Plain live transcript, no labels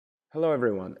Hello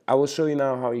everyone, I will show you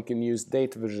now how you can use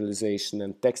data visualization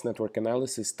and text network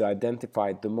analysis to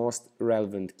identify the most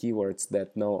relevant keywords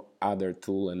that no other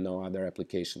tool and no other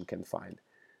application can find.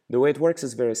 The way it works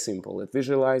is very simple. It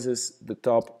visualizes the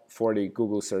top 40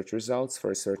 Google search results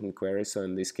for a certain query, so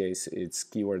in this case it's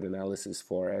keyword analysis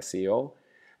for SEO,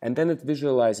 and then it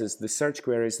visualizes the search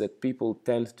queries that people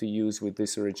tend to use with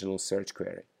this original search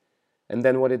query. And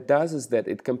then what it does is that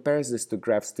it compares these two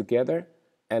graphs together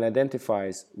and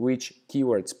identifies which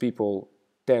keywords people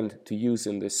tend to use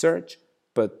in the search,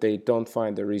 but they don't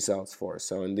find the results for.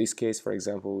 So in this case, for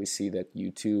example, we see that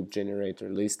YouTube generator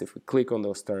list. If we click on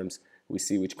those terms, we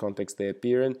see which context they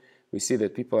appear in. We see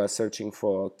that people are searching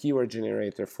for keyword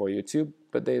generator for YouTube,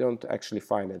 but they don't actually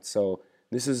find it. So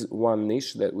this is one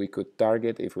niche that we could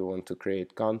target if we want to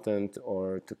create content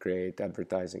or to create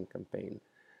advertising campaign.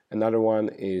 Another one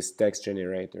is text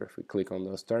generator. If we click on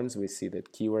those terms, we see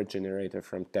that keyword generator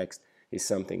from text is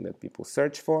something that people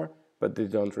search for, but they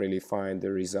don't really find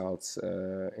the results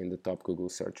in the top Google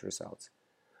search results.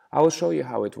 I will show you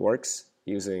how it works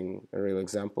using a real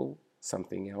example,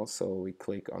 something else. So we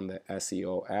click on the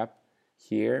SEO app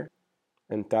here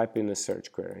and type in a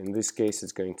search query. In this case,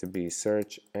 it's going to be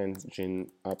search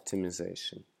engine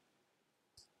optimization.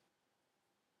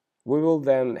 We will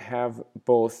then have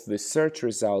both the search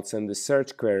results and the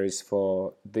search queries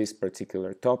for this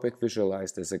particular topic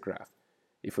visualized as a graph.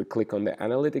 If we click on the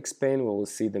analytics pane, we will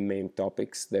see the main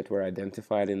topics that were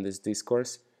identified in this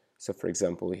discourse. So for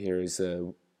example, here is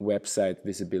a website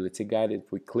visibility guide.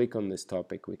 If we click on this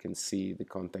topic, we can see the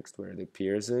context where it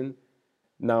appears in.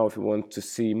 Now, if we want to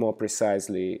see more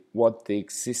precisely what the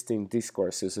existing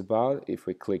discourse is about, if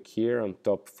we click here on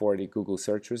top 40 Google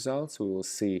search results, we will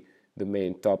see the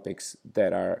main topics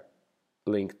that are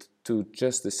linked to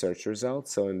just the search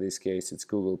results. So in this case, it's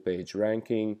Google page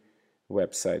ranking,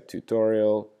 website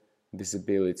tutorial,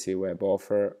 visibility web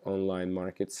offer, online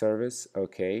market service.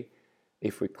 Okay.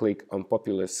 If we click on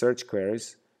popular search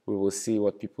queries, we will see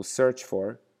what people search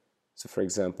for. So for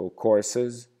example,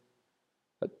 courses,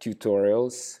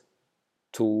 tutorials,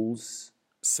 tools.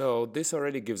 So this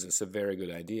already gives us a very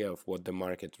good idea of what the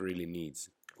market really needs.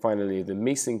 Finally, the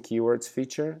missing keywords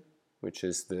feature, which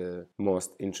is the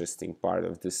most interesting part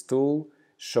of this tool,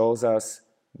 shows us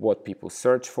what people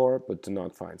search for but do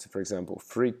not find. So for example,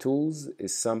 free tools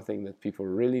is something that people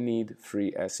really need,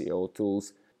 free SEO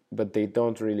tools, but they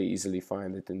don't really easily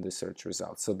find it in the search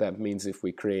results. So that means if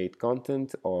we create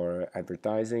content or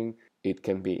advertising, it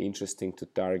can be interesting to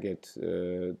target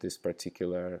this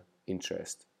particular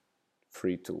interest,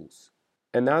 free tools.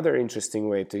 Another interesting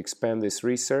way to expand this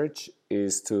research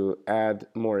is to add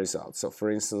more results. So for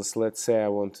instance, let's say I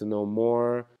want to know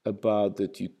more about the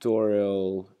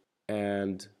tutorial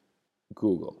and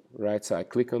Google, right? So I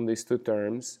click on these two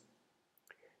terms,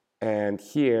 and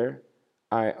here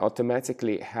I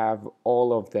automatically have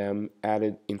all of them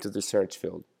added into the search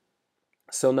field.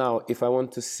 So now if I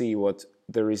want to see what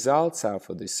the results are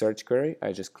for this search query,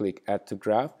 I just click Add to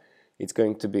Graph. It's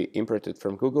going to be imported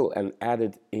from Google and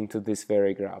added into this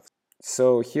very graph.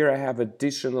 So here I have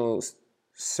additional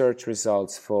search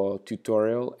results for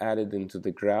tutorial added into the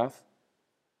graph,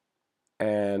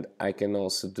 and I can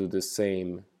also do the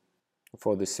same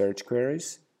for the search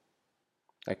queries.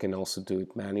 I can also do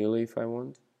it manually if I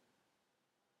want.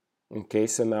 Okay,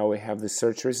 so now we have the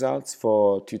search results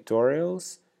for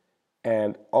tutorials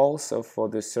and also for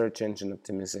the search engine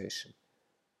optimization.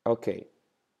 Okay.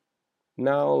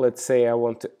 Now let's say I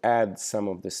want to add some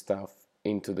of the stuff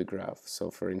into the graph. So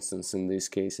for instance, in this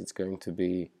case, it's going to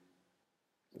be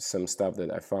some stuff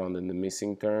that I found in the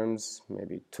missing terms,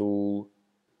 maybe tool,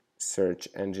 search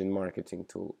engine marketing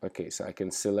tool. Okay, so I can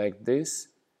select this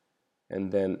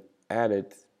and then add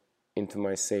it into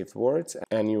my saved words,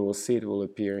 and you will see it will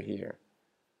appear here.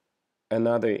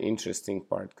 Another interesting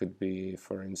part could be,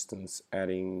 for instance,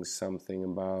 adding something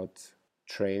about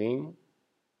training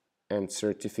and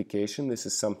certification. This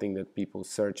is something that people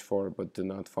search for but do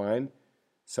not find.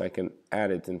 So I can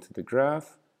add it into the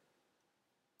graph,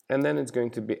 and then it's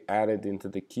going to be added into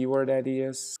the keyword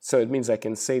ideas. So it means I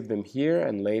can save them here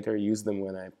and later use them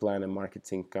when I plan a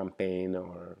marketing campaign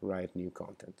or write new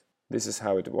content. This is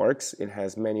how it works. It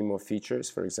has many more features.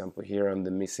 For example, here on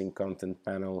the missing content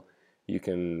panel, you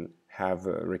can have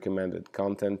recommended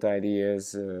content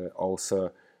ideas,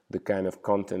 also the kind of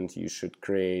content you should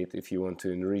create if you want to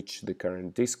enrich the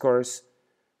current discourse.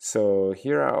 So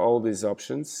here are all these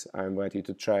options. I invite you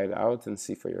to try it out and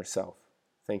see for yourself.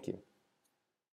 Thank you.